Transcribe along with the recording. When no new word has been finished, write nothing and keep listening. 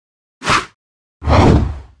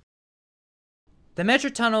The Metro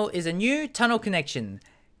Tunnel is a new tunnel connection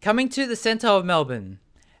coming to the centre of Melbourne.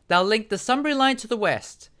 They'll link the Sunbury line to the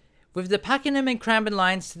west, with the Pakenham and Cranbourne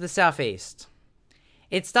lines to the southeast.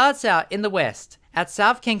 It starts out in the west at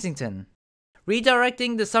South Kensington,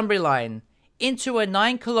 redirecting the Sunbury line into a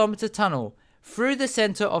 9-kilometre tunnel through the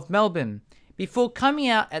centre of Melbourne before coming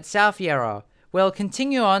out at South Yarra, where it'll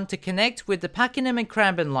continue on to connect with the Pakenham and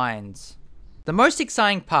Cranbourne lines. The most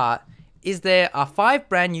exciting part is there are 5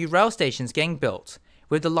 brand new rail stations getting built,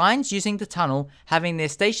 with the lines using the tunnel having their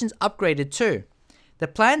stations upgraded too. The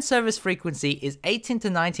planned service frequency is 18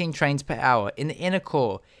 to 19 trains per hour in the inner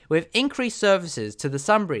core, with increased services to the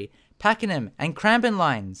Sunbury, Pakenham and Cranbourne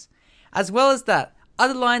lines. As well as that,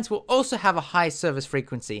 other lines will also have a high service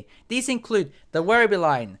frequency. These include the Werribee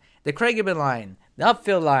line, the Craigieburn line, the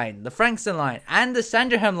Upfield line, the Frankston line and the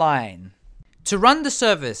Sandringham line. To run the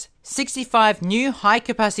service, 65 new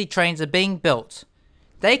high-capacity trains are being built.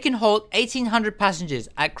 They can hold 1,800 passengers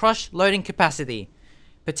at crush loading capacity.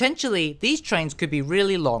 Potentially, these trains could be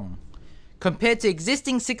really long. Compared to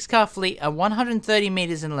existing 6-car fleet at 130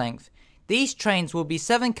 metres in length, these trains will be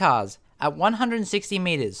 7 cars at 160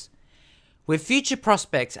 metres, with future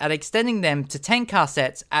prospects at extending them to 10-car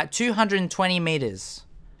sets at 220 metres.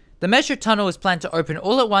 The Metro Tunnel is planned to open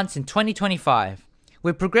all at once in 2025,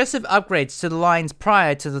 with progressive upgrades to the lines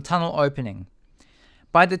prior to the tunnel opening.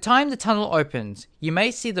 By the time the tunnel opens, you may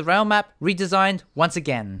see the rail map redesigned once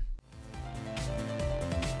again.